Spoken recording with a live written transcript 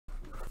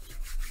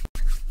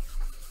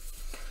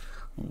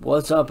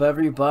What's up,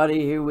 everybody?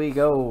 Here we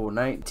go.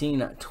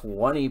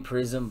 1920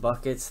 Prizm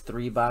buckets,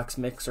 3-box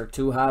mixer,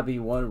 2 hobby,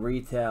 1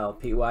 retail.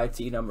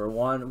 PYT number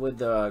 1 with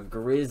the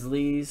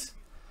Grizzlies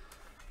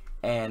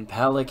and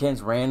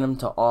Pelicans. Random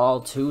to all,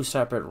 2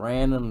 separate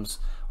randoms.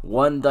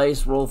 1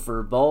 dice roll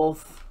for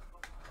both.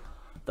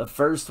 The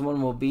first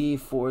one will be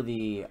for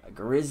the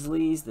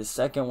Grizzlies. The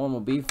second one will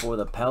be for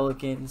the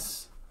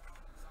Pelicans.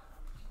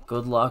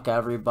 Good luck,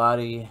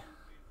 everybody.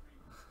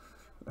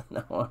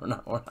 No,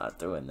 we're not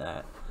doing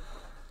that.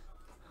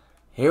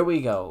 Here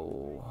we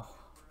go.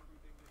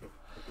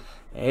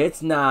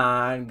 It's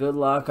 9. Good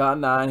luck on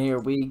 9. Here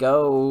we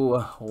go.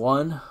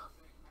 1.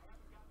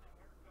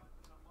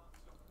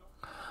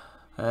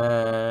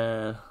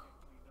 And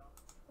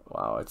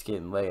wow, it's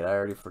getting late. I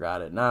already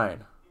forgot it.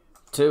 9,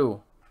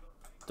 2,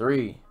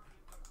 3,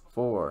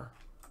 4,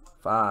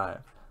 5,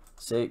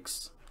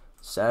 6,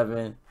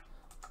 7,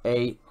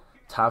 8.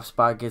 Top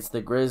spot gets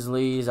the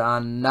Grizzlies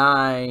on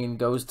 9.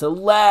 Goes to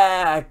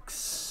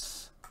Lex.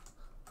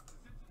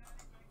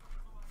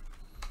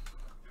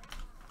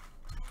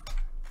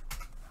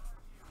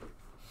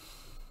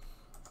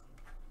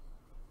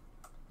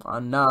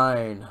 On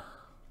 9.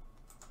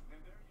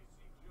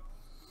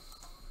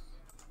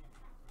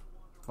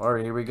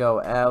 Alright, here we go.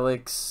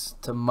 Alex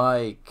to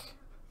Mike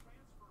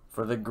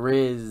for the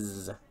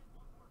Grizz.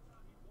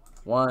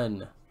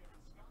 1,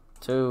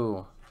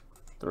 2,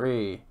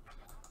 3,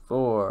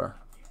 4,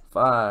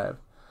 5,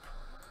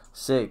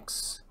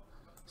 6,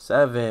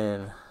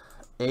 7,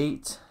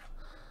 8.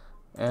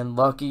 And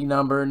lucky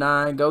number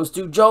 9 goes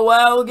to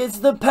Joel. Gets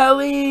the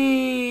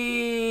Pellies.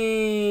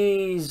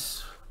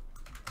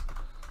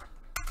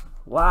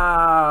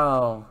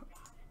 Wow.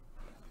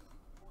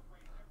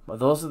 Well,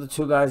 those are the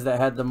 2 guys that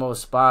had the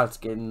most spots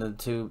getting the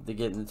 2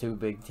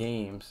 big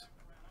teams.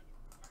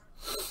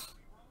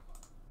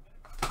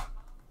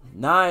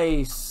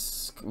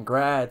 Nice.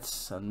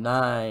 Congrats. A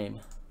 9.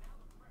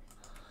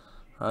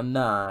 A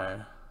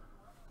 9.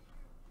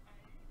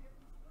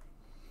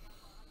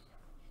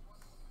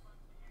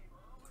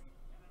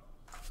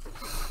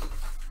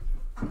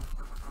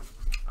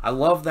 I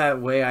love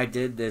that way I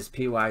did this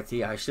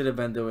PYT. I should have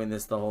been doing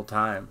this the whole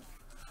time.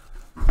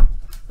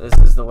 This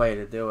is the way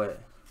to do it.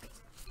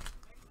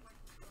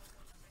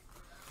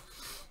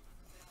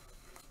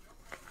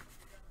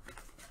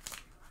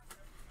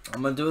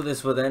 I'm going to do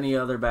this with any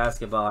other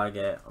basketball I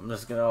get. I'm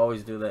just going to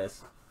always do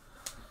this.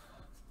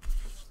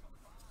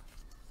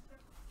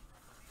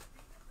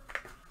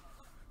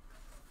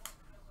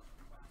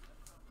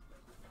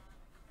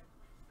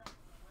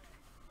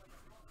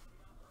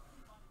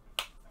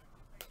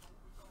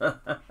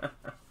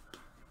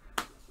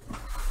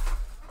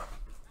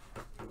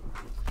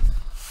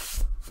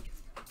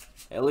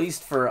 At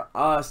least for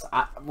us,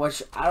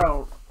 which I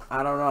don't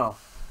know.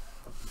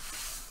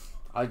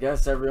 I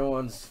guess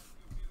everyone's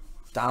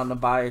down to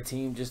buy a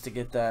team just to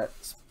get that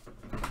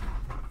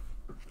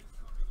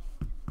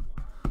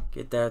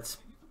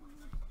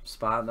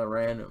spot in the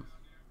random.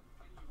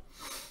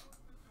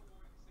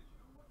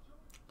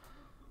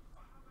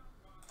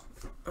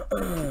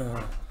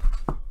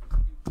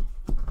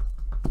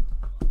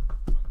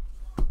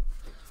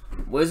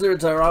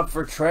 Wizards are up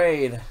for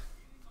trade.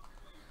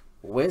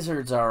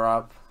 Wizards are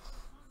up.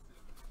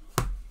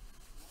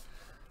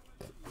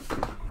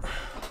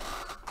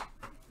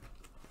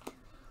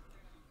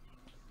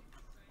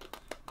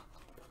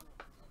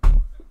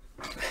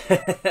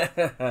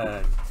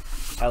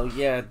 Hell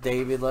yeah,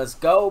 David. Let's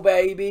go,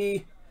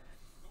 baby.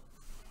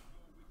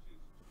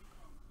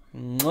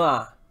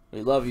 Mwah.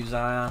 We love you,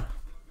 Zion.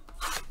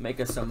 Make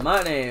us some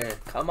money.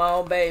 Come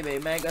on, baby.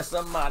 Make us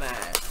some money.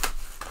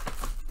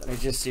 I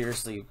just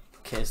seriously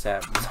kiss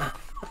at me.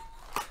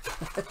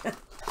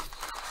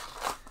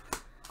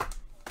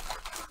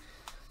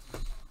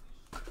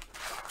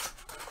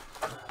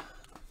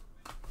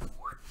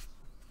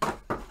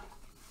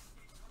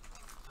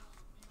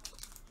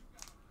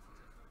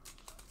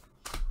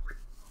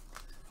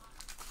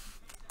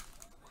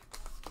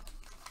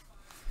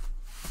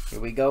 Here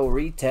we go,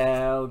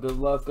 retail. Good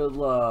luck, good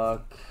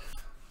luck.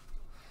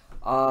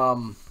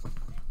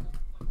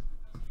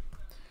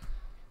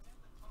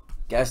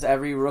 Guess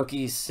every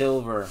rookie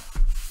silver.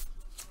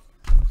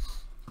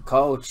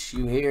 Coach,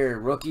 you hear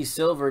rookie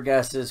silver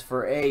guesses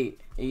for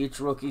 8. Each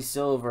rookie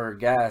silver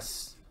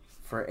guess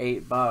for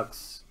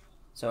 $8.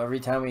 So every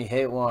time we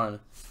hit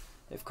one,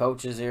 if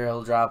Coach is here,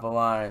 he'll drop a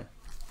line.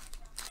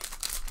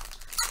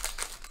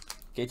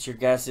 Get your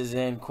guesses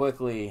in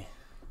quickly,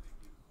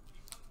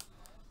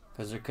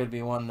 because there could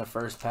be one in the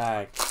first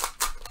pack.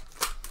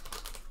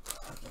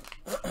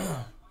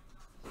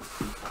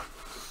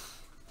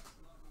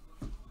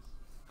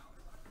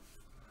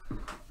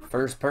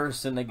 First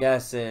person to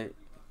guess it.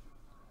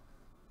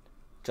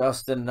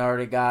 Justin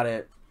already got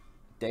it.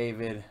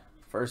 David,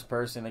 first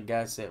person to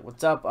guess it.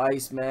 What's up,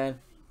 Iceman?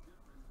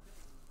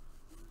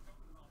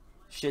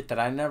 Shit, did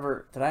I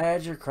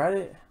add your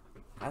credit?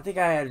 I think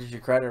I added your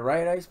credit,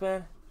 right,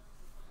 Iceman?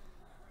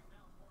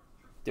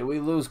 Did we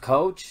lose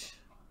Coach?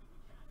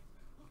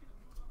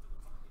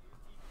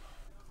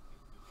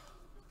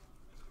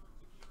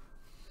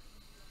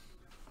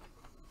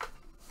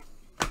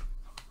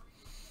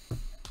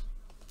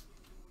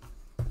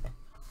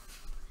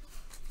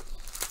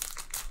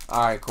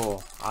 Alright,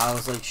 cool. I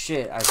was like,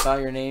 shit, I saw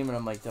your name and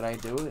I'm like, did I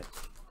do it?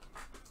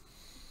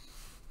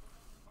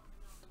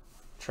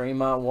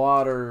 Tremont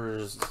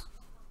Waters.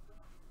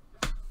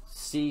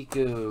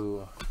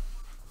 Siku.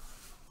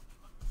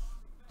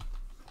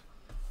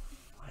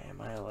 Why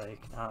am I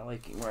like not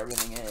liking where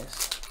everything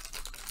is?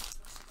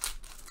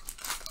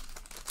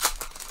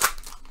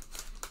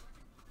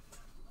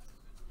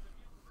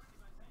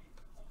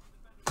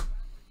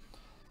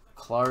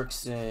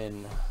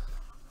 Clarkson.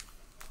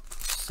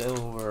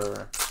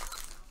 Silver.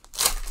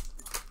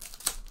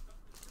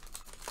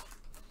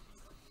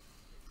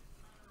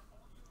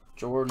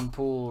 Jordan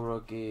Poole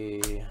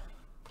rookie.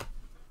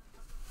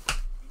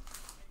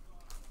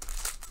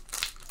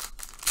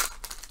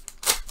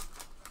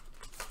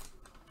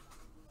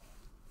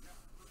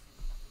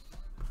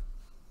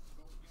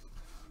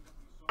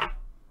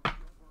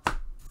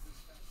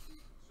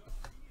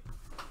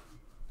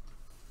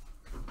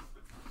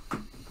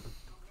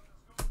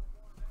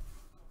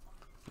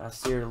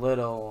 Nasir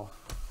Little.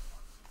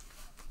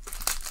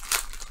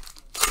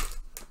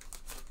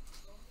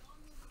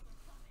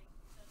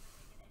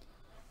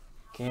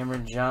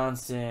 Cameron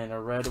Johnson, a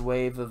red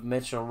wave of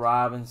Mitchell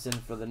Robinson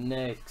for the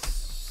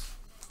Knicks.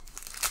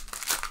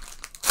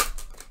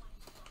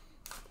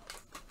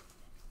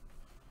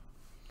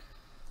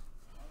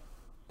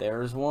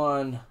 There's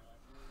one.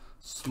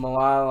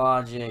 Small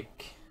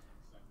Logic.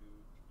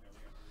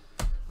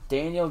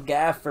 Daniel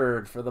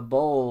Gafford for the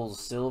Bulls,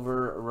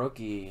 silver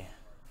rookie.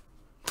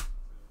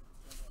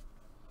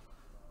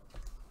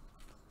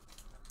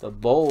 The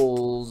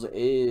Bulls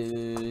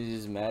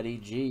is Matty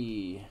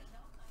G.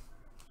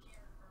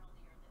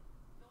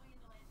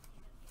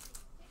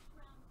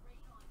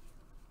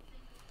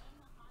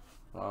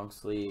 Long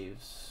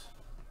sleeves.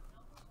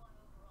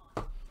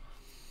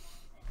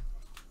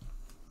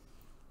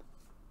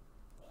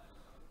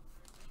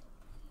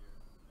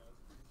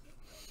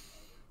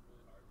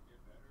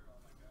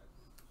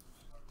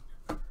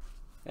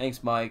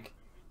 Thanks, Mike.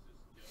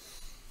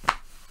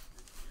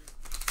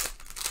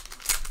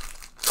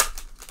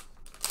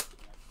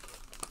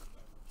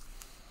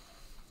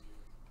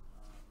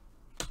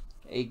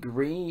 A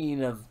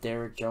green of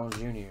Derrick Jones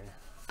Jr.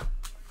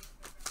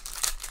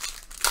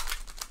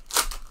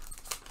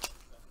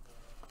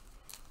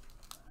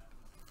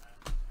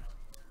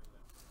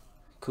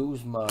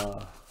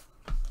 Kuzma.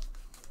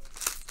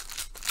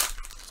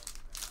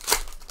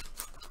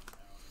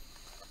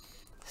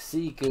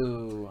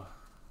 Siku.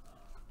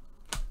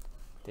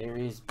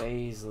 Darius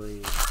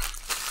Baisley.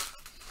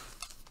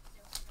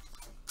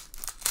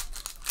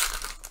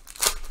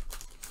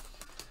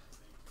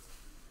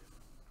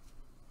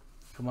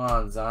 Come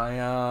on,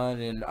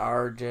 Zion and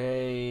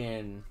RJ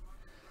and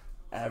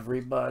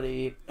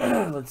everybody.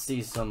 Let's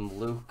see some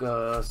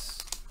Lucas.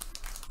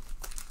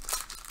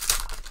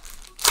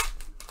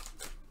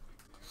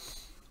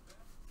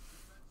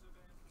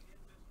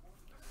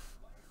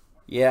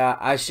 Yeah,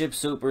 I ship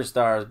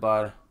superstars,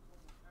 bud.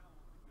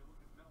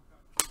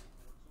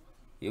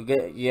 You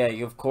get, yeah,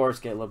 you of course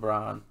get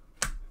LeBron.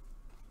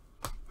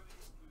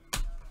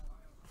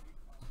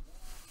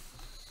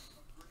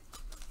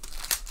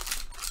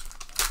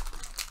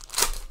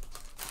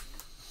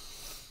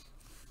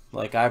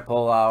 Like I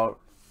pull out,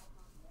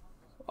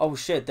 oh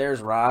shit,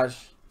 there's Raj.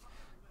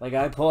 Like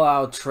I pull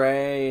out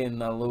Trey and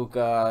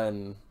Luka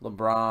and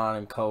LeBron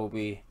and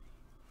Kobe.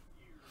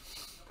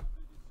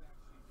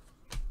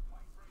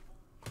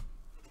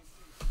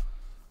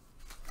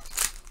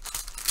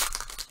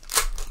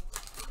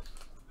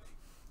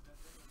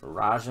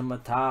 Raja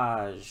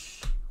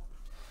Mataj.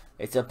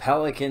 It's a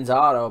Pelicans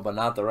auto, but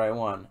not the right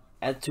one.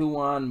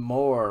 Etuan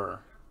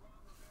Moore.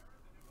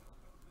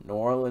 New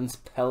Orleans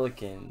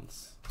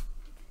Pelicans.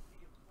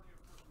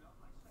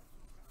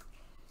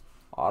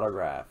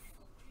 Autograph.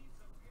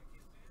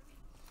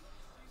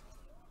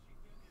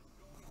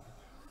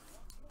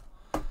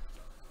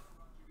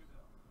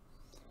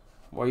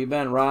 Where you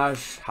been,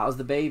 Raj? How's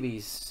the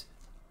babies?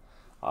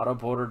 Otto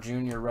Porter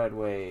Jr. Red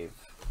Wave.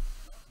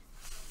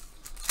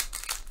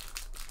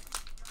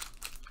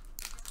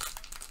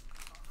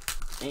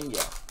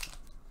 India.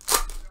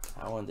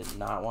 That one did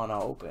not want to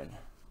open.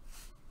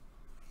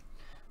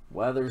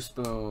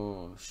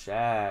 Weatherspoon,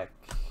 Shaq,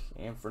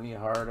 Anthony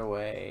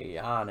Hardaway,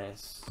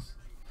 Giannis.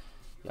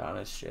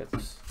 Giannis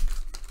ships.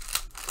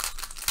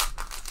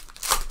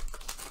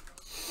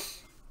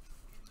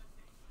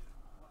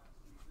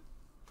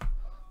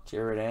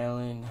 Jared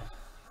Allen.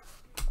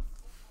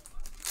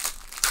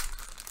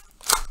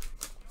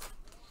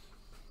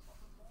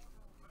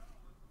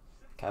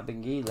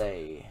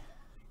 Kabengele.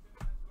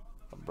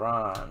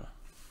 LeBron.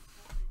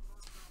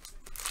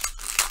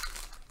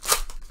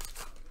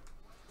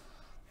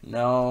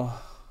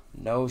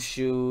 No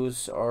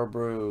shoes or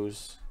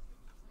bruise.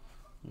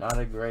 Not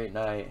a great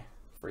night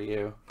for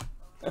you.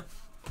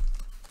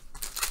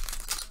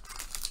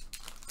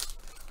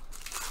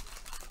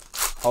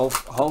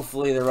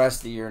 Hopefully the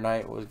rest of your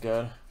night was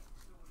good.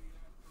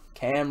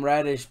 Cam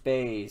Reddish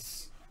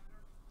base.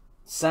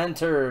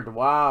 Centered.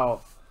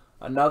 Wow.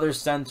 Another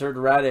centered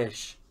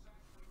Reddish.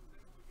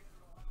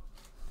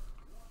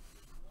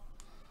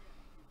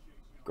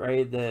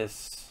 Grade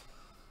this.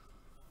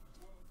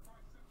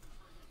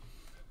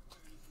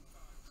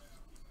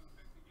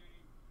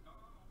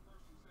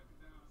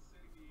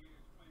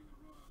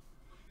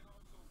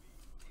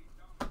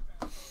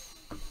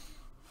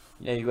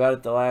 Yeah, you got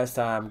it the last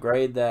time.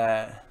 Grade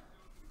that.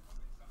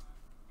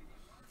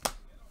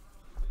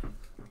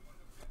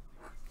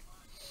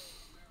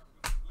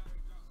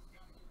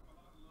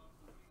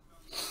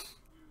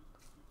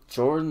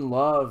 Jordan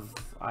Love,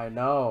 I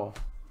know.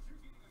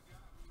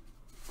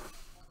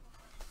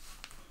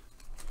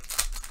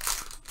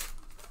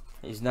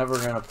 He's never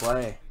going to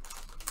play.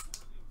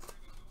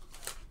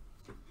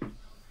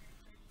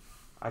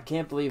 I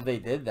can't believe they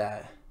did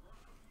that.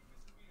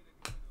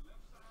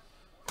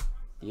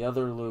 The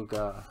other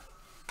Luka.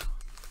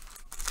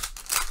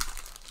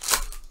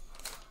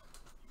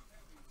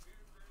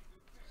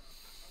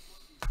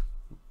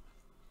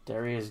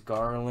 Darius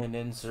Garland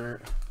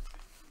insert.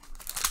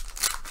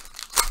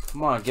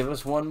 Come on, give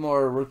us one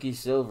more rookie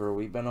silver.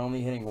 We've been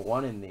only hitting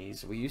one in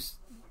these.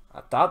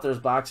 I thought there's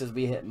boxes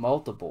we hit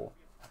multiple.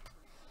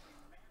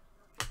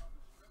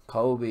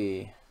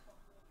 Kobe.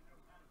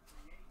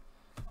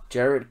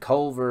 Jarrett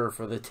Culver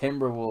for the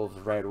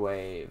Timberwolves Red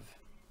Wave.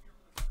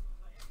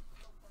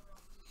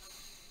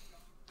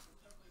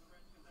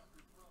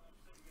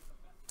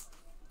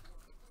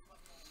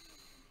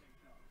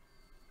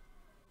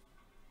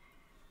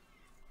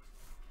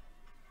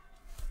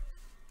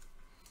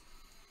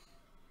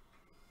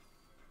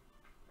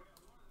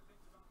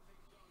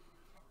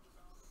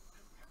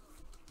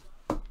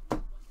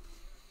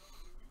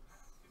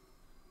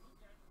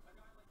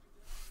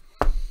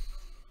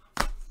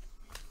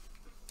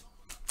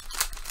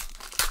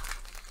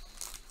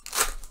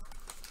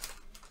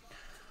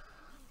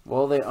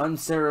 Well, they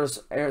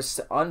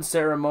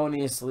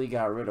unceremoniously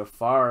got rid of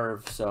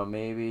Favre, so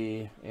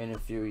maybe in a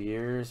few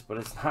years. But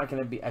it's not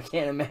going to be... I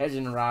can't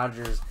imagine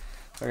Rodgers.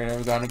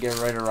 We're going to get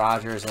rid of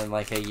Rodgers in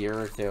like a year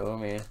or two. I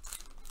mean...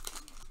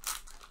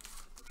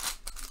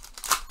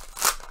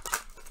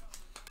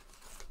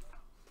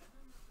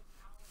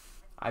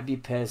 I'd be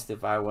pissed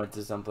if I went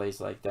to some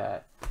place like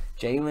that.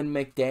 Jalen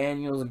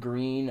McDaniels,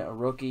 green, a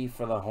rookie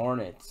for the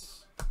Hornets.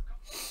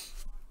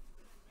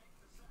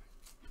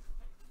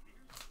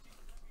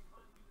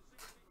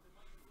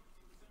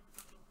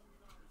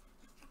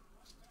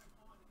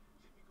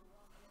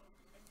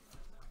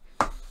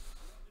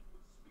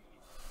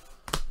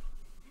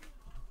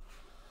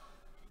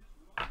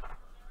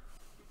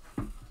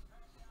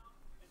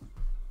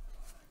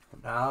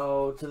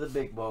 Now to the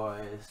big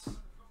boys.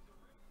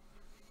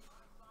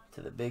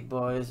 To the big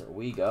boys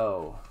we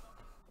go.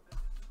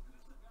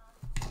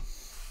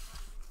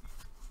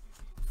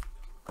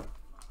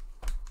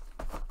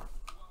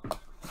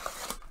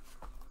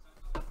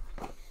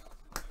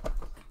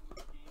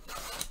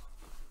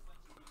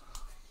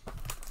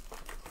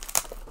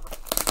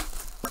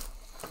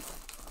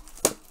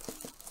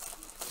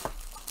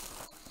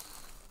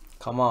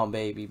 Come on,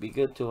 baby. Be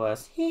good to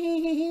us.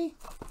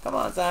 Come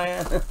on,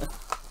 Zion.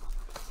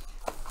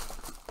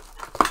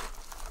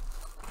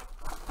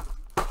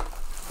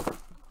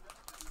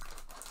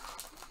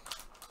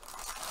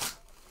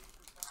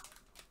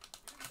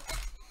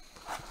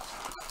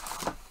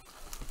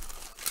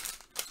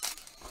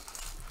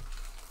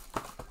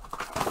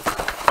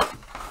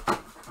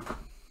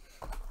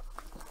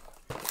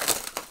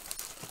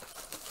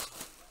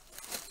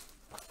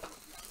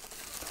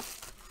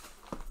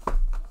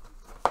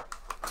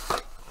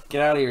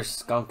 Get out of your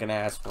skunking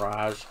ass,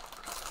 Raj.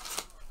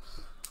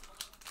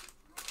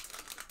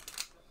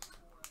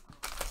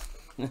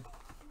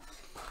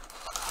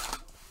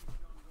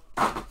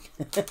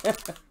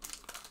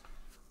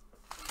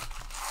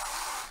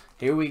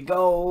 Here we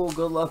go.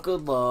 Good luck,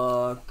 good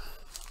luck.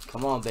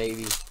 Come on,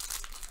 baby.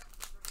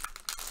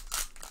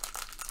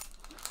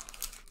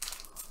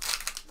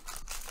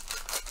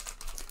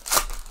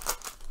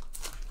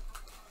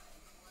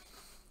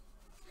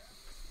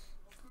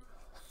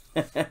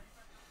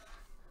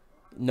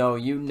 No,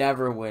 you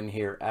never win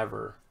here,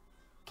 ever.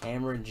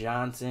 Cameron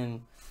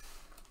Johnson,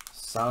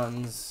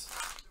 Suns,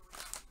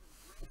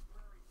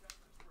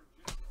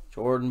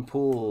 Jordan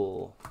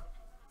Poole,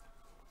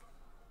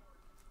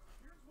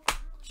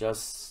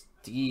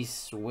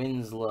 Justice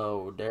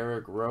Winslow,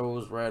 Derrick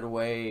Rose, Red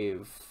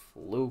Wave,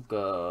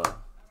 Luka.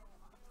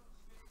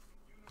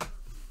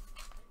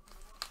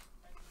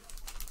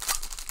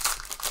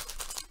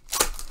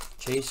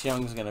 Chase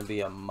Young's going to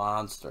be a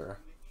monster.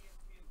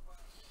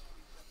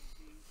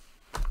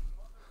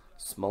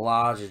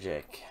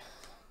 Smolagic.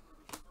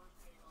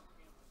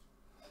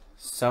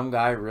 Some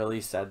guy really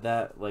said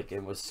that, like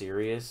it was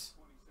serious.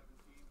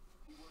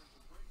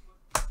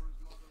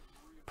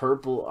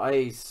 Purple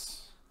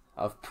Ice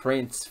of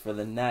Prince for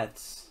the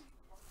Nets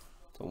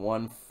to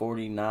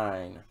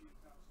 149.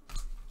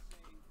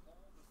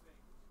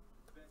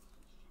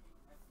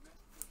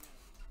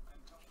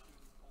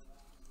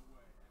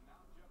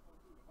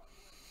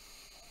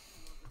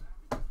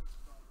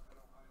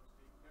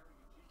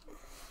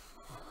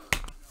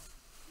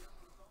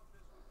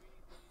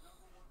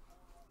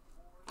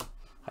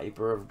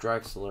 Hyper of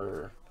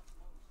Drexler.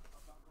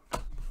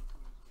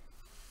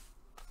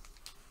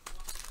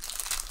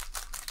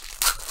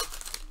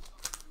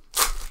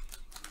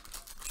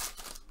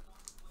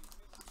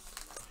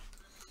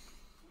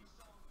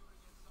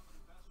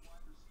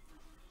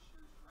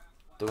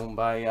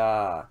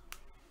 Dumbaya.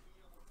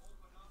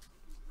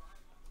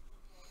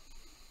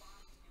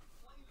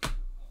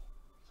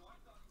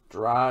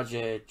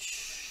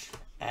 Dragic.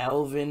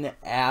 Alvin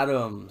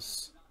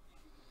Adams.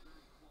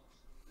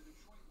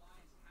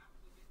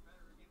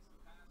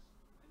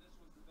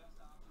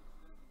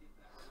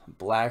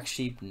 Black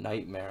Sheep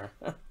Nightmare.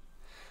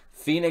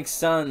 Phoenix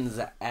Suns,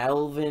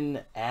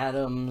 Alvin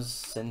Adams,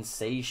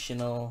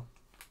 sensational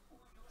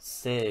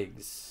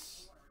Sigs.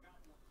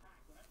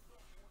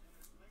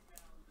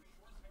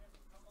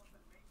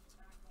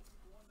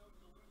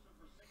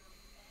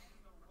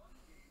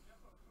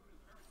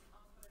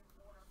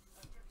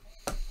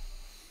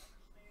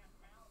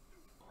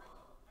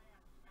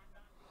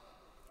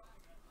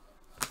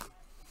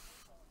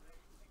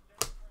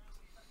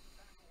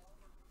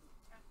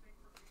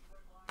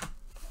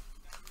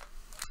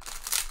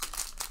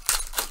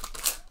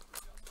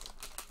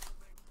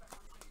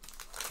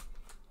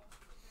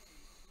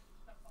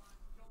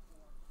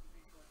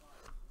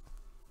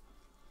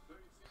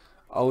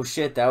 Oh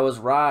shit, that was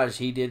Raj.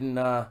 He didn't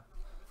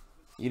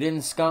you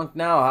didn't skunk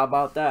now. How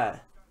about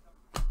that?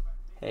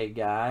 Hey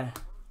guy.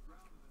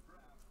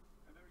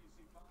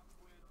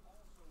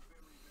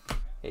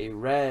 A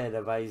red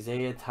of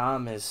Isaiah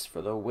Thomas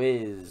for the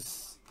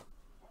Wiz.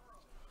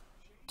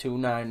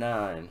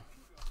 299.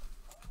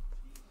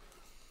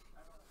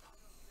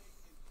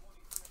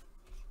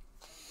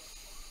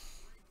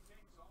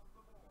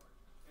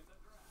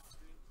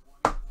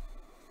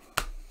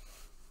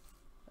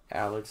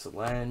 Alex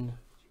Len.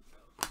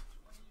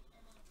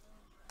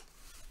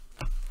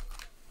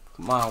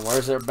 Come on,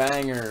 where's their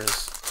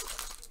bangers?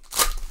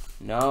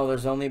 No,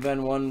 there's only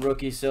been one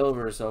rookie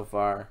silver so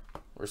far.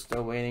 We're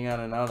still waiting on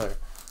another.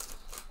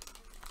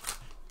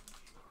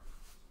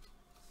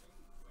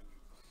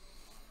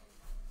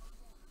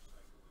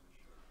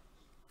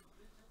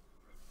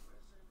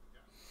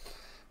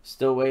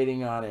 Still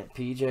waiting on it.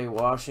 PJ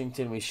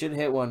Washington. We should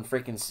hit one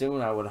freaking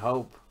soon, I would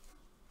hope.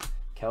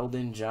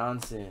 Keldon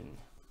Johnson.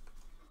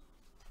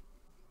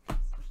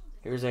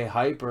 Here's a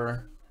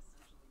hyper.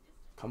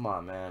 Come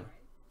on, man.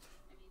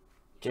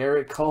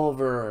 Jarrett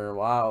Culver.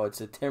 Wow, it's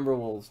a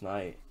Timberwolves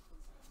night.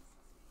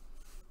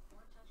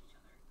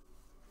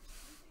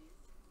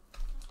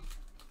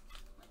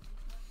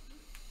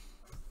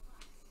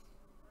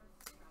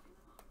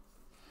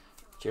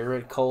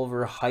 Jarrett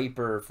Culver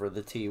hyper for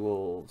the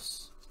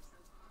T-Wolves.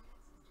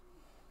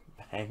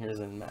 Bangers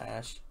and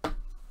mash.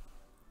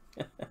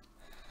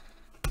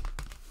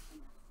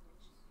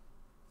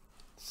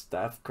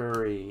 Steph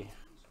Curry.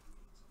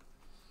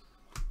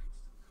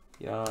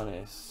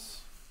 Giannis.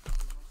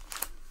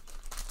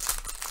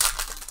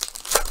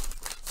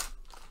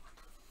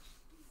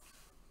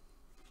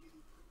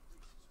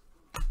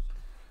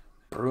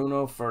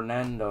 Bruno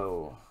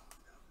Fernando.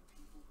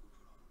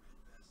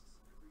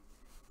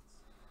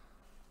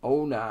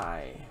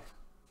 Onai.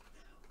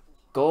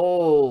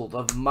 Gold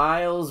of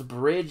Miles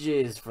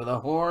Bridges for the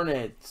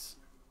Hornets.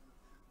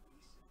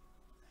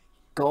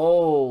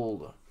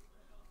 Gold.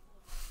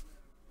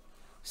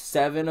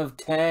 7 of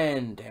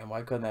 10. Damn,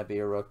 why couldn't that be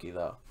a rookie,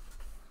 though?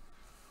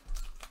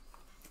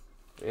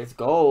 It's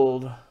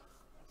gold.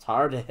 It's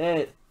hard to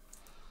hit.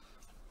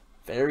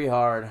 Very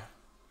hard.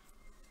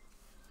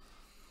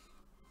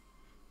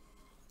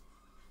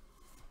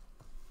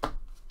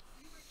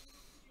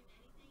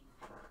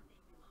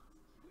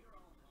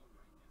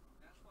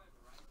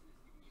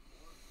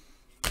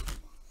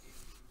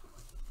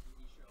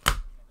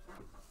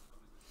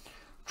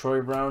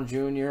 Troy Brown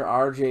Jr.,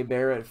 RJ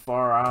Barrett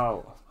far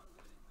out.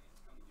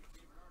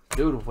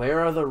 Dude, where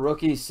are the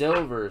rookie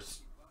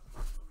silvers?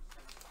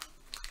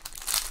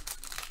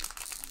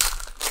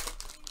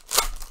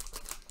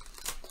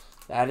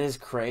 That is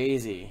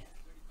crazy.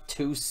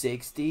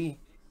 260?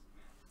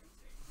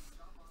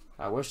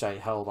 I wish I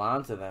held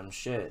on to them.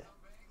 Shit.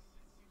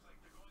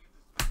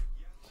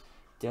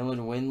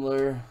 Dylan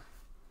Windler.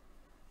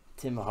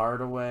 Tim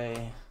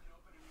Hardaway.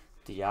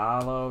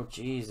 Diallo.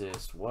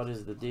 Jesus, what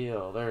is the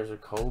deal? There's a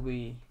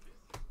Kobe.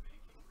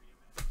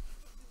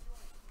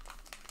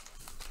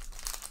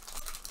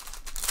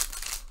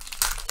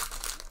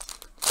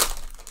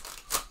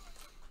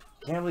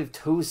 Can't believe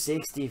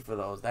 260 for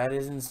those. That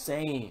is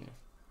insane.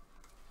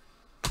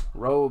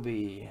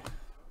 Roby.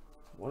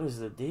 What is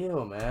the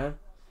deal, man?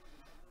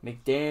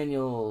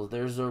 McDaniels.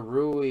 There's a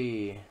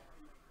Rui.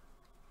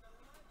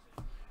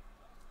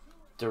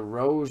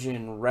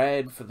 DeRozan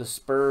red for the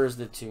Spurs,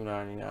 the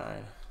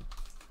 299.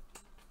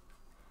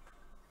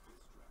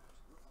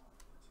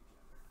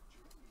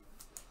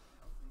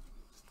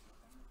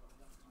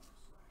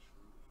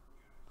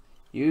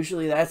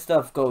 Usually that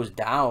stuff goes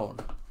down,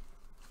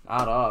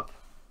 not up.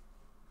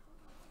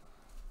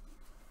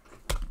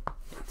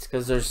 It's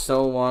because there's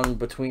so long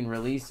between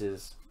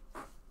releases.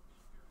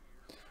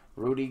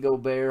 Rudy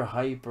Gobert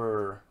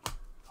hyper.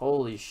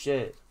 Holy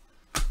shit.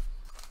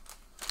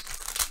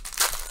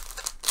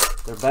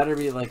 There better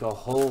be like a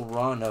whole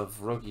run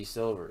of rookie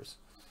silvers.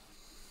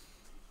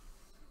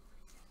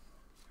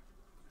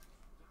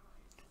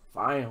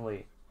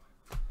 Finally.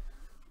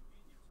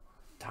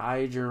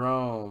 Ty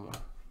Jerome.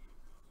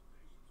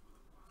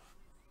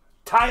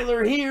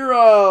 Tyler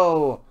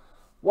Hero.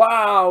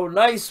 Wow,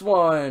 nice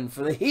one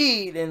for the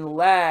Heat and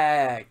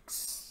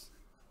Lex.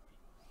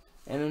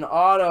 And an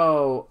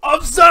auto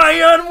of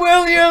Zion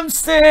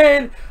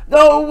Williamson.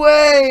 No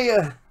way.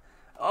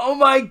 Oh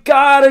my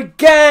God,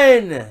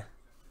 again.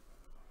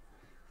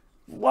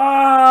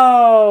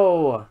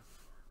 Wow.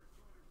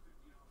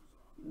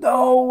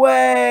 No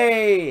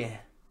way.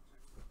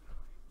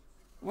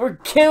 We're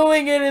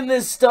killing it in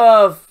this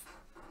stuff.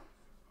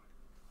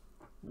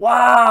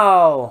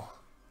 Wow.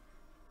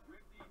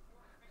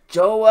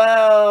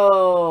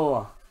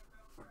 Joel.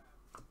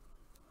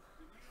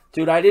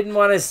 Dude, I didn't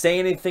want to say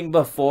anything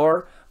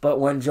before, but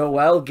when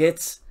Joel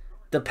gets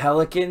the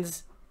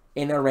Pelicans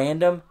in a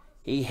random,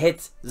 he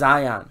hits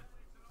Zion.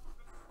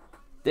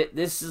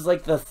 This is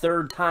like the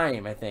third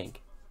time, I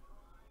think.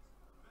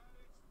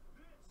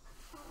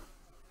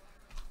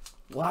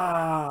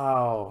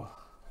 Wow.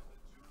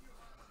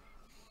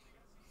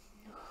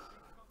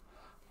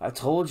 I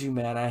told you,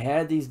 man, I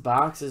had these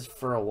boxes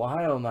for a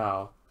while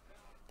now.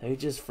 They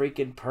just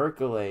freaking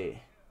percolate.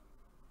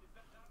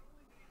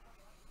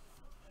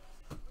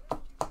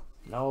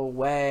 No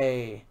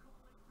way.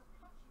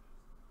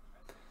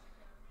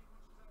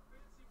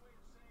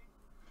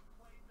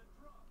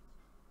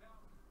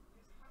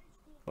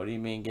 What do you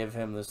mean give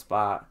him the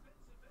spot?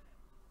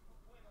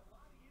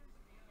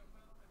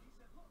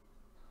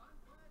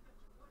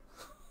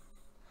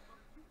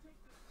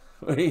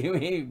 What do you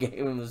mean you gave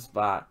him the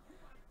spot?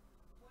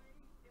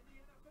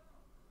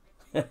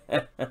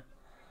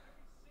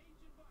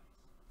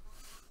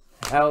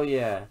 Hell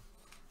yeah.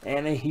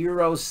 And a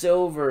Hero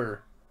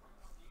Silver.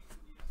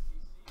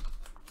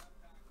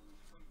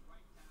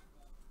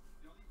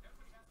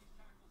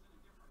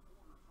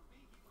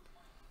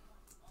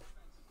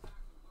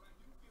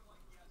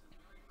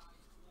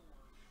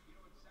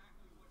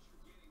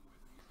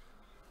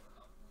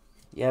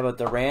 Yeah, but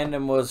the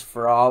random was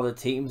for all the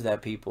teams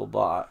that people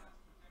bought.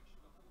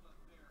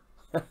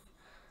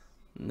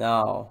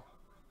 No.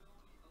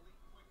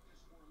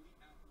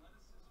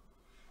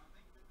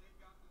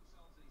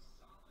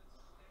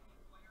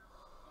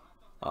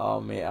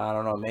 Oh, man, I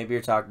don't know. Maybe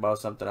you're talking about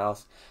something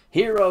else.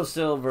 Hero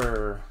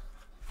Silver.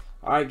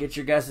 All right, get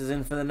your guesses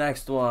in for the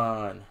next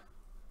one.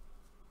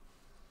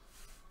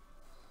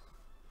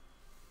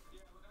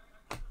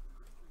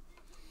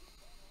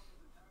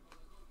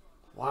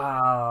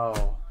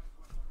 Wow.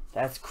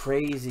 That's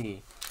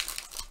crazy.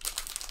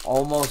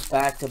 Almost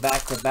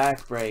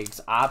back-to-back-to-back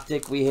breaks.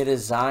 Optic, we hit a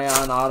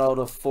Zion auto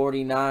to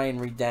 49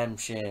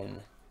 redemption.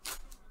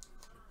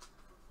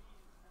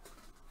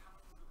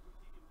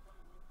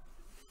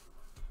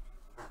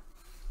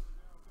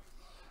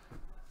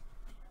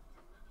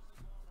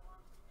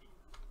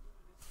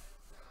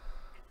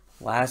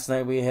 Last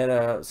night we hit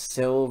a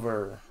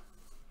silver.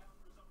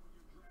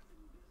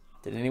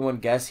 Did anyone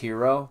guess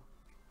Hero?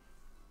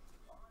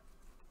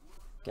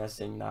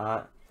 Guessing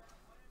not.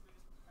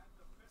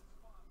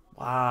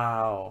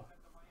 Wow.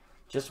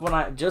 Just when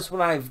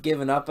I've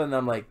given up and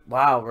I'm like,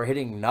 wow, we're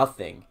hitting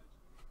nothing.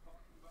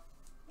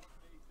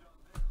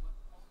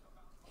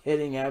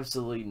 Hitting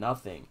absolutely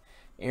nothing.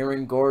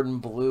 Aaron Gordon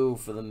blue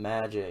for the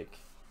Magic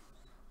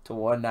to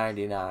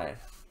 199.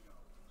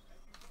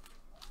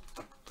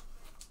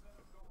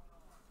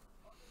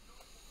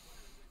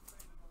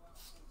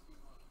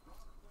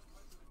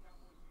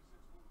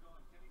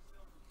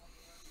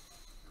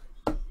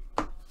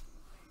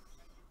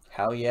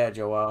 Hell yeah,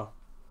 Joel.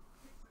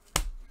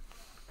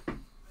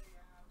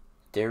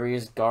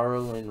 Darius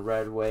Garland,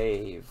 Red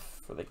Wave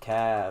for the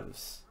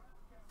Cavs.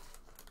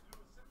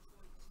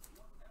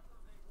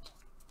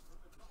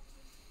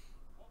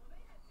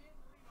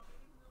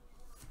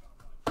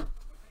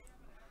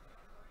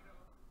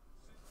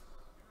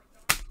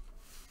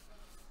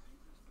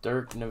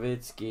 Dirk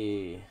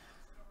Nowitzki.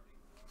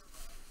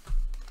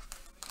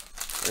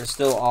 There's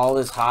still all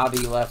this hobby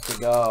left to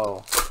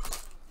go.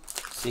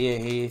 See ya,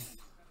 Heath.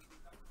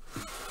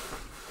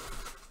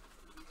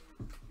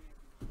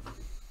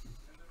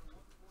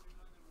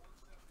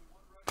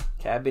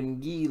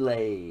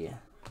 Cabin-Gile.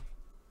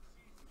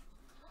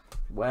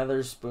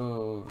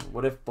 Weatherspoon.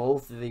 What if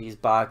both of these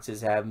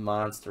boxes have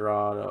monster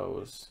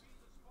autos?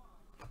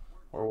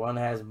 Or one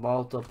has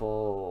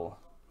multiple?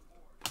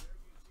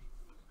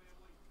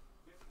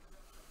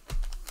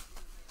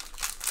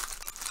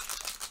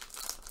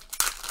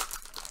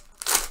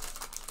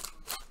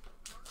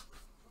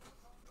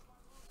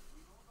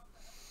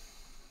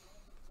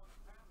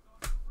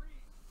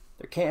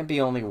 There can't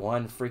be only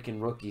one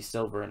freaking rookie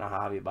silver in a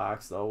hobby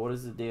box, though. What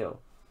is the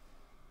deal?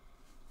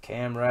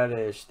 Cam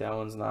Reddish. That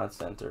one's not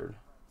centered.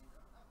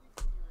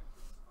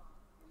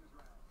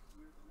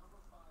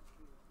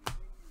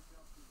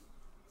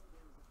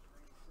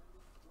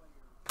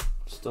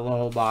 Still a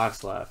whole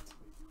box left.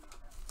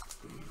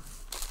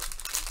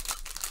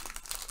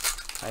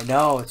 I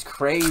know, it's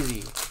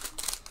crazy.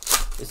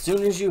 As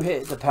soon as you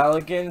hit the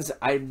Pelicans,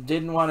 I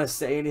didn't want to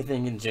say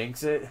anything and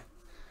jinx it.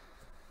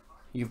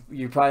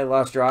 You probably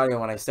lost your audio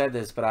when I said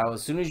this, but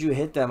as soon as you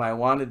hit them, I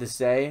wanted to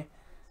say,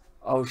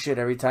 oh shit,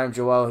 every time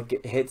Joel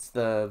hits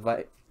the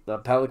the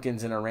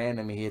Pelicans in a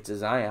random, he hits a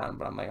Zion,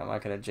 but I'm like, I'm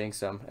not going to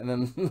jinx him. And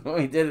then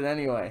he did it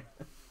anyway.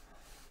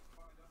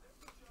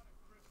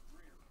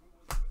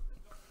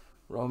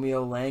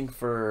 Romeo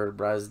Langford,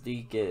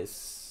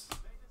 Brazdikis,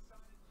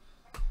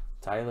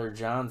 Tyler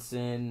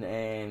Johnson,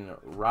 and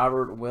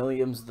Robert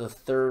Williams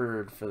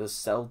III for the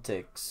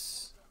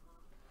Celtics.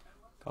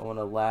 Going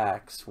to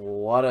Lax.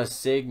 What a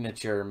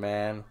signature,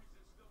 man.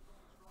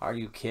 Are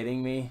you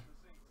kidding me?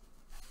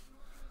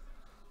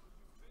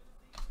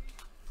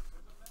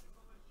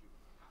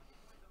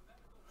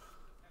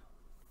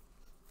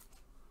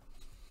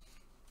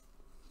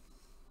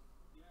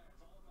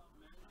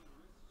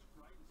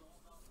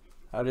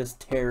 That is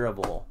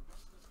terrible.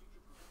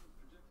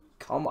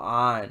 Come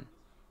on.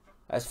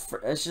 That's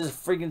just a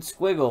freaking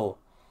squiggle.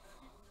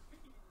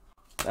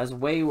 That's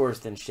way worse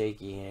than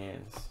shaky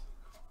hands.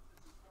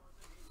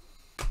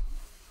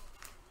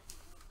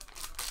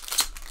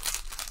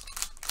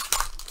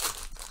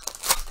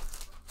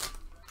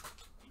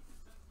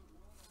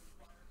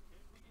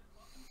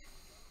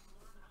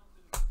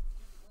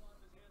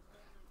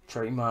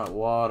 Tremont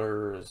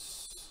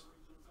Waters.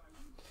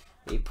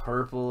 A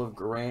purple of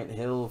Grant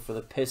Hill for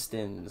the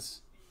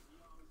Pistons.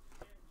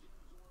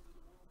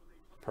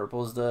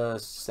 Purple's the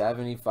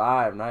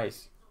 75.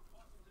 Nice.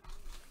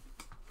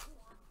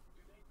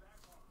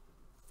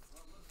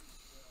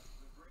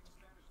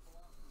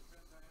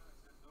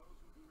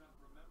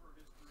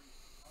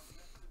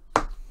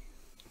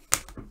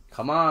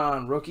 Come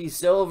on, rookie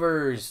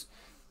silvers.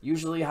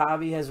 Usually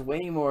Hobby has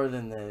way more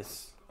than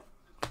this.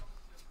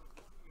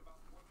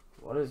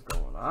 What is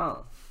going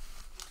on?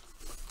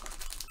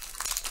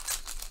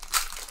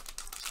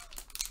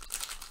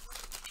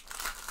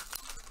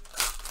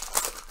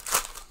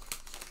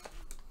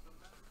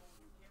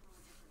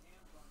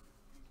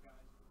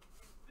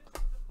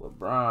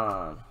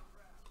 LeBron,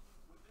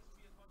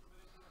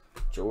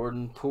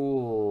 Jordan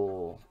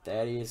Poole,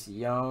 Thaddeus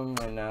Young,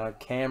 and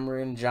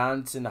Cameron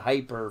Johnson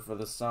Hyper for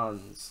the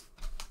Suns.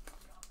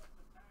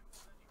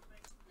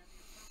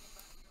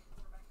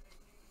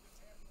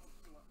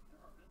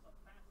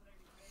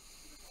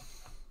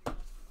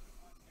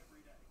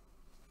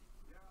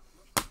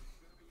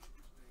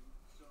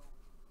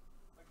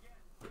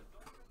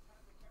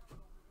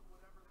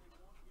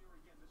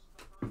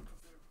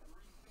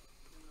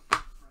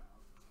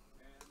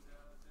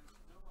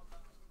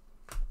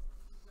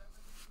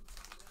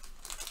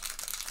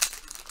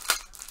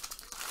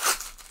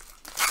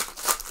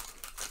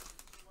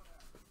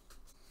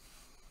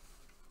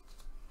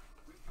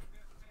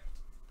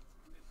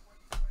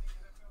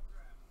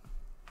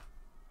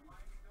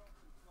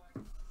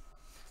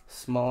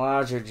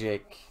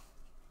 Smolagic,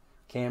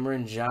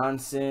 Cameron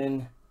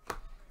Johnson,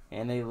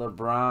 and a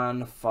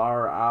LeBron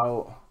far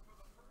out.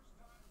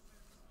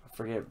 I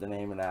forget the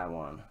name of that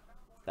one.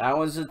 That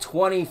one's a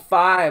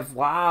 25.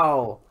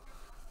 Wow.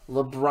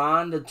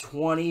 LeBron to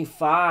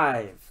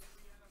 25.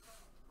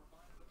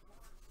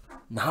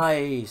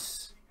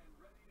 Nice.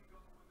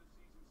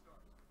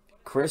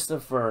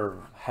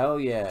 Christopher. Hell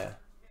yeah.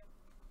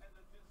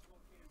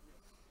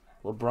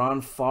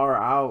 LeBron far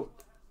out.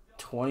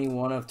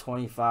 21 of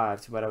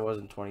 25. Too bad I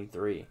wasn't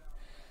 23.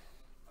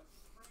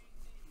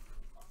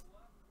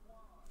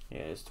 Yeah,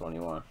 it's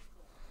 21.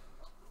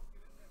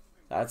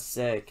 That's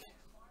sick.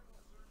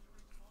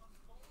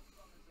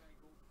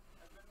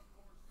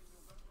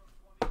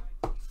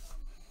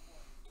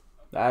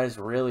 That is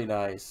really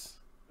nice.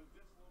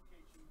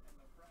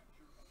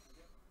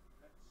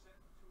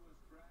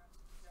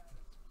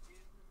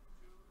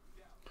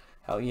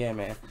 Hell yeah,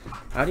 man.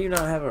 How do you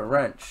not have a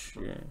wrench?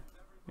 Yeah,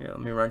 let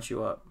me wrench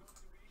you up.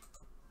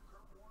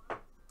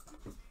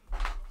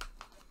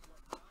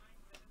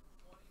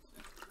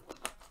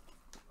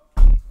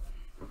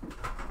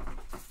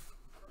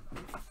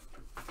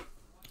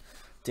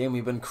 Damn,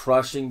 we've been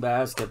crushing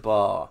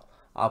basketball.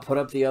 I'll put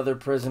up the other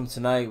Prizm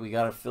tonight. We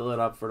got to fill it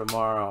up for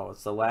tomorrow.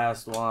 It's the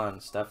last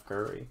one. Steph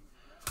Curry.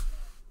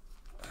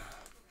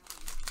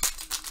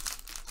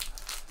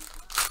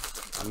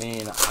 I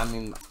mean,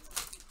 I'm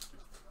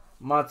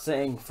not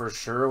saying for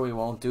sure we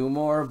won't do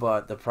more,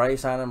 but the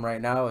price on them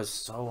right now is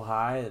so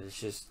high that it's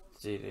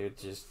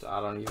just, I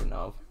don't even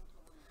know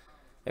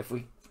if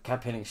we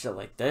kept hitting shit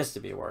like this to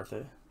be worth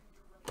it.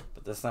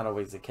 But that's not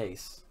always the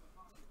case.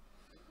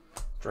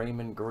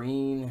 Draymond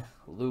Green,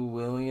 Lou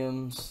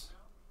Williams.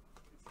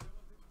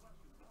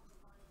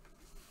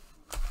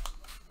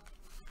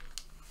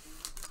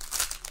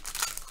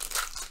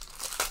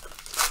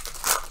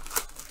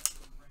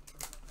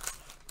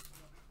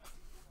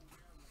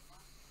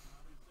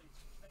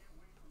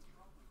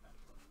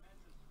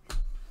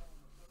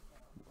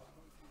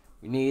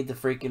 We need the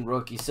freaking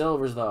rookie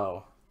silvers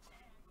though.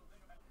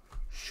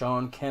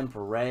 Sean Kemp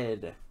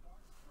red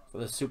for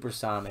the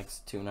Supersonics,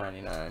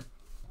 $2.99.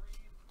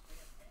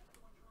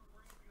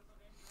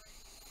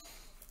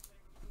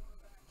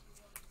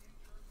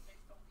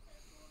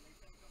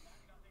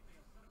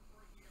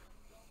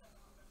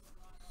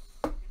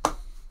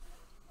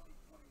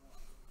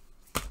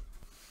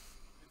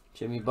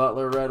 Jimmy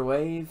Butler red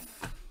wave.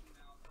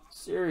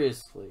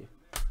 Seriously.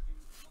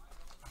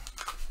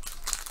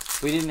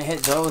 If we didn't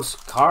hit those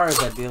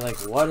cards, I'd be like,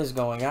 what is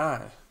going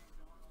on?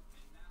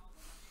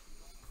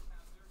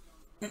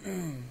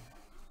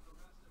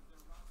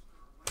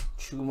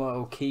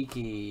 Chuma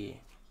Okiki.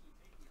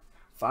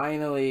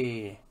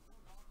 Finally.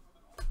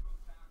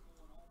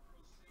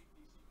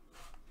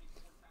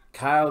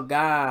 Kyle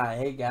Guy.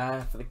 Hey,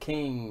 Guy, for the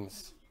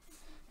Kings.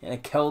 And a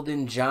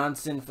Keldon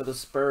Johnson for the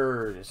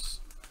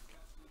Spurs.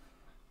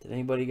 Did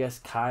anybody guess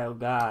Kyle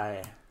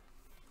Guy?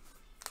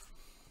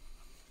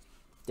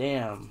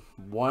 Damn.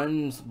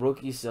 One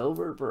rookie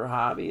silver per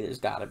hobby. There's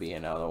got to be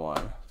another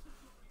one.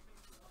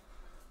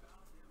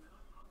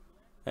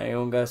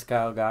 Anyone guess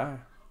Kyle Guy?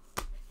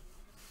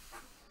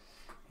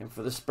 And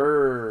for the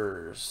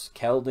Spurs,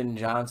 Keldon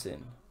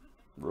Johnson.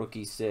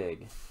 Rookie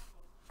sig.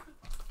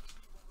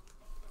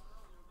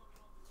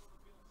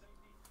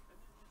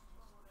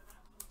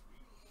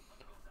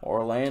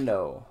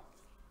 Orlando.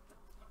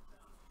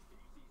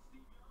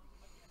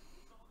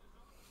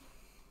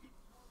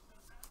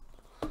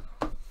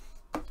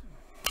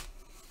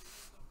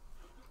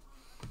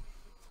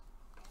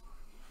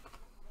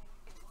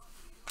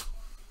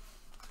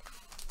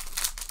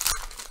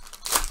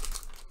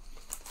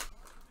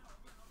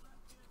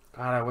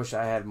 God, I wish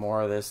I had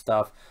more of this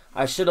stuff.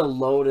 I should have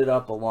loaded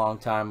up a long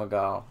time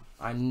ago.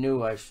 I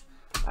knew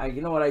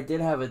you know what? I did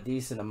have a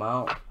decent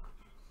amount.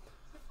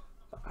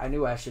 I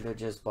knew I should have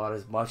just bought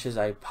as much as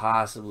I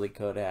possibly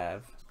could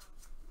have.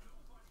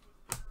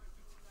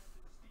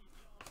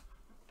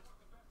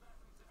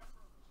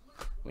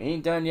 We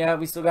ain't done yet.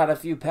 We still got a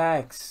few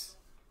packs.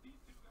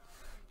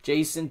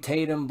 Jason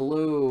Tatum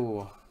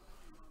blue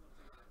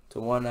to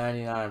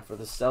 199 for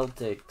the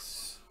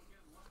Celtics.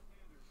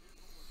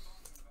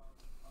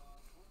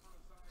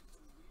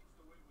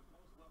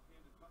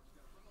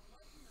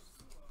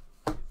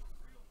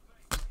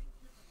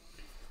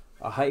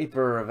 A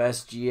hyper of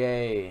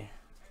SGA.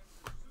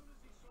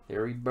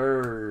 Harry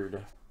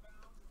Bird.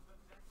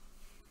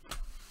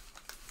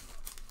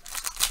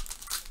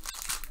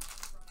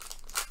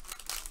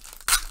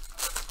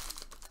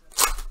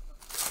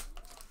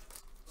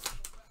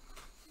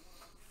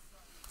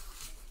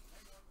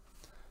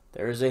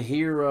 There's a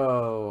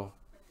hero.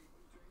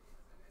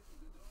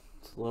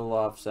 It's a little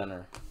off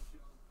center.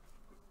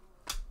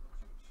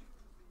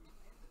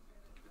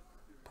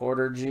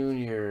 Porter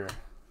Jr.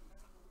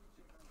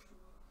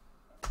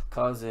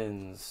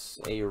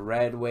 Cousins, a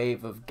red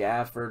wave of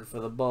Gafford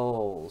for the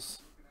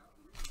Bulls.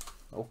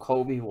 Oh,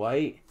 Kobe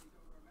White.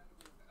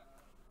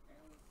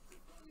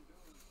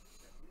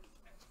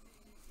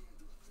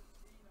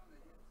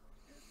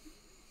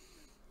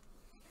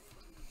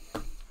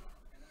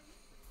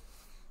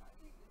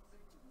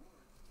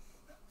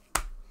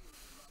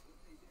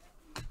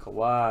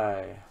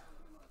 Kawhi.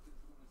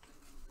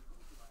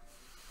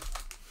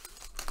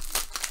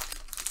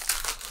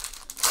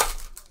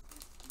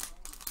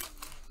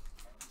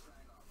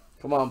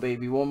 Come on,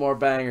 baby. One more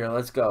banger.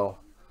 Let's go.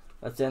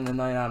 Let's end the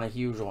night on a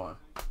huge one.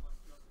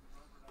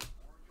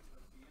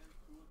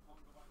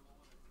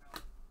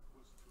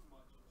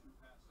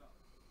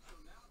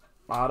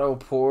 Otto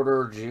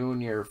Porter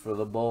Jr. for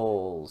the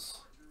Bulls.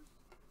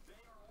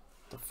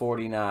 To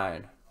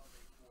 49.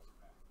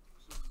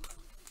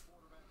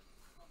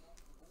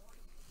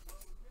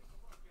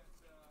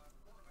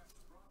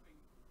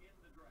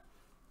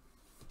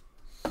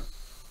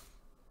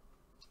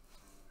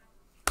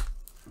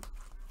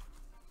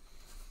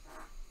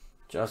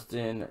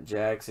 Justin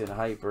Jackson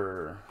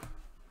hyper.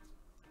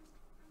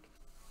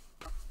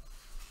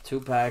 2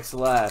 packs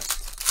left.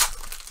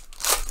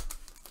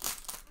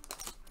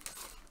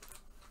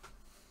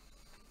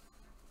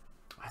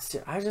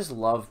 I just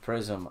love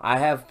Prizm. I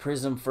have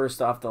Prizm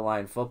first off the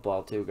line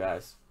football too,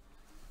 guys.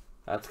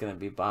 That's gonna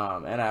be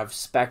bomb. And I have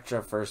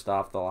Spectra first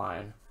off the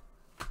line.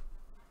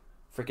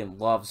 Freaking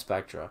love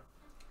Spectra.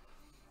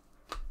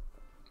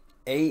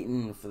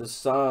 Ayton for the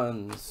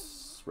Suns.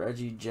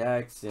 Reggie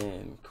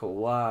Jackson,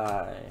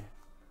 Kawhi.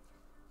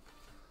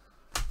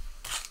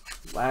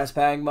 Last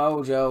pack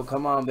mojo.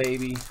 Come on,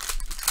 baby.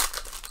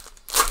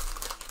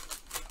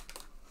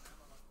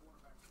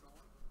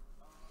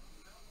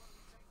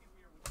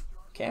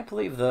 Can't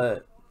believe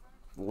the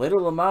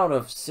little amount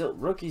of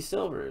rookie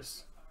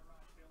silvers.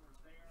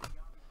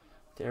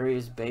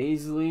 Darius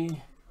Baisley.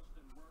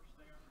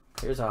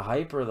 Here's a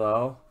hyper,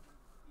 though.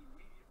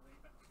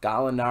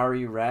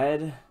 Gallinari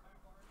red.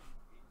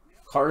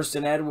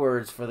 Carson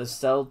Edwards for the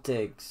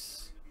Celtics.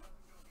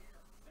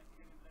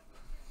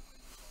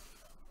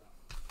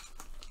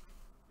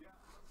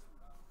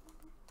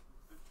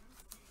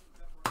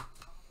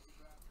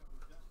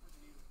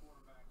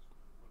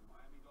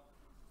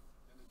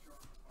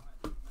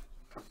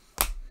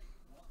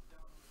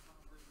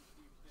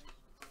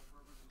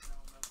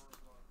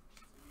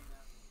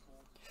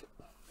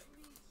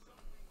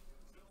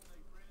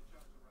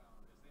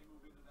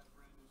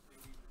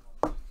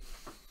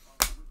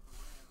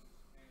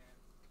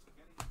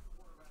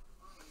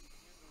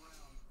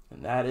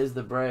 And that is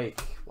the break.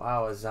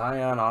 Wow, a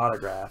Zion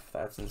autograph.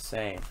 That's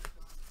insane.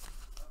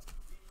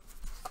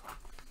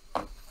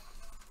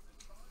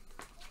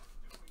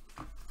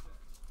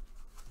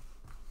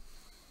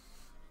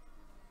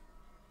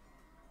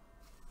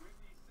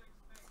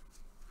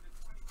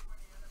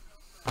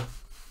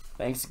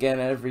 Thanks again,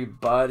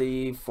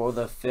 everybody, for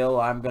the fill.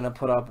 I'm going to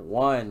put up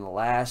one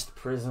last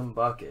Prizm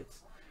bucket.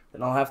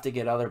 Then I'll have to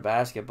get other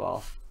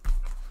basketball.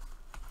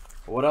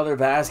 What other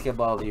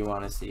basketball do you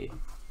want to see?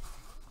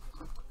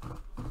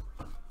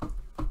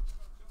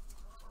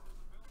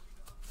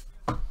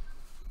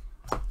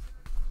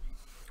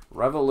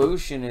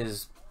 Revolution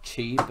is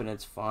cheap and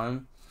it's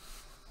fun.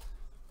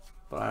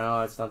 But I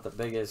know it's not the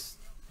biggest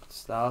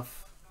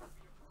stuff.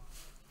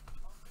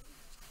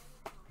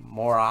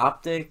 More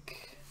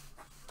optic.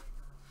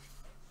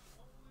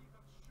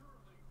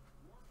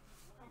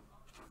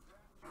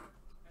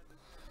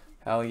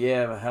 Hell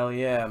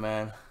yeah,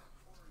 man.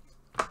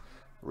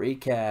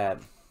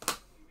 Recap.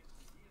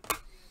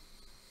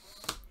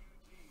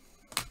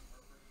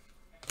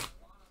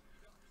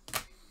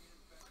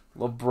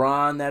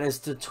 LeBron, that is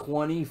to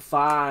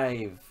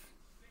 25.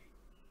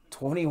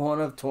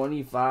 21 of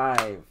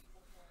 25.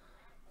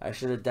 That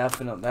should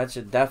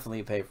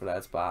definitely pay for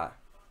that spot.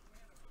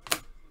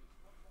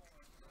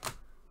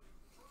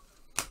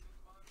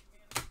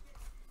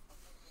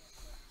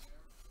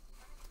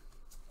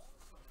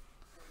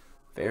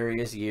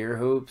 Various year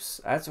hoops.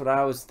 That's what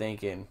I was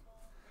thinking.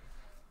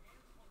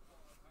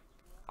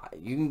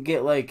 You can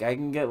get like, I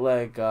can get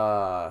like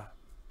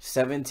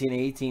 17,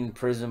 18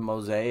 Prizm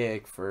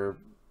Mosaic for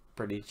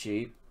pretty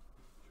cheap.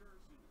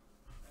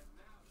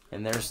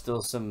 And there's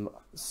still some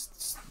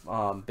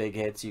big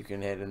hits you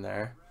can hit in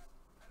there.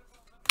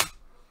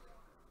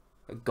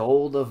 A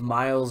gold of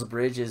Miles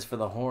Bridges for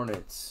the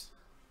Hornets.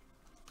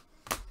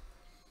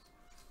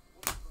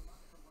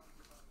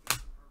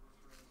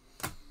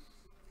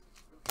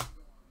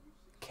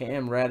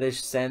 Cam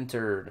Reddish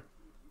centered.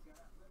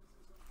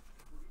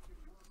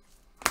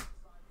 I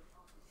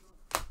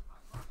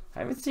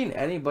haven't seen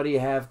anybody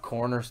have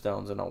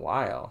cornerstones in a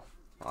while.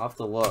 I'll have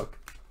to look.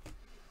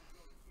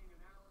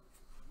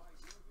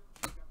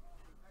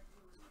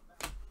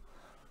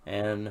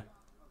 And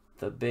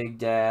the Big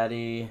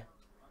Daddy,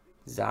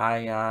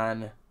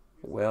 Zion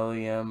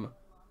Williamson.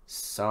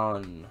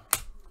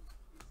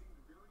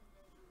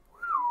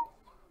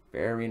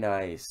 Very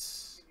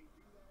nice.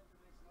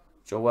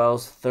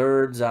 Joel's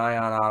third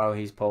Zion auto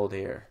he's pulled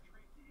here.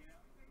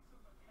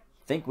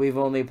 I think we've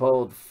only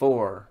pulled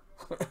 4.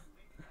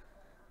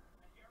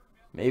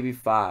 Maybe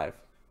 5.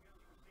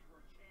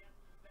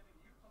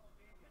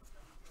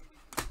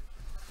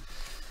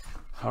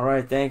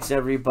 Alright, thanks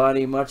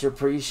everybody. Much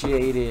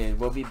appreciated.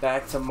 We'll be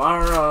back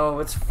tomorrow.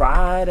 It's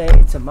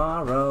Friday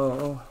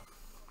tomorrow.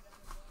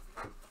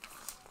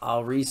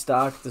 I'll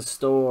restock the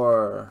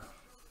store.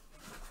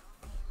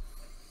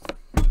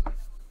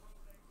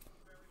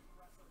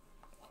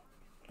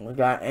 We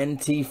got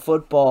NT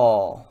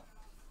football.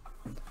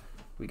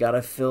 We got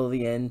to fill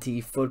the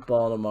NT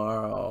football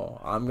tomorrow.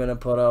 I'm going to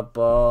put up,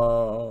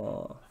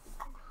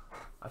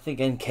 I think,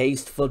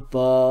 encased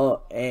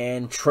football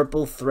and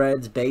triple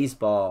threads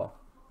baseball.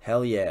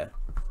 Hell yeah.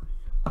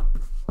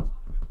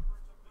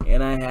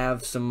 And I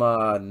have some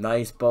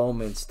nice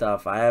Bowman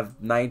stuff. I have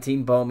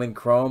 19 Bowman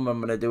Chrome. I'm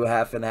going to do a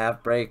half and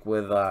half break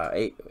with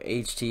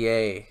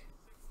HTA.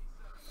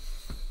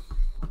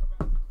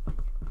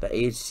 The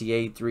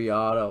HTA 3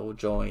 auto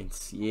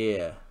joints.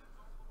 Yeah.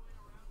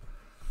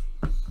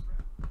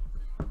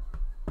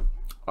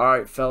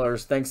 Alright,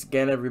 fellers. Thanks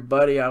again,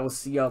 everybody. I will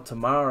see y'all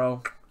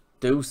tomorrow.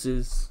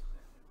 Deuces.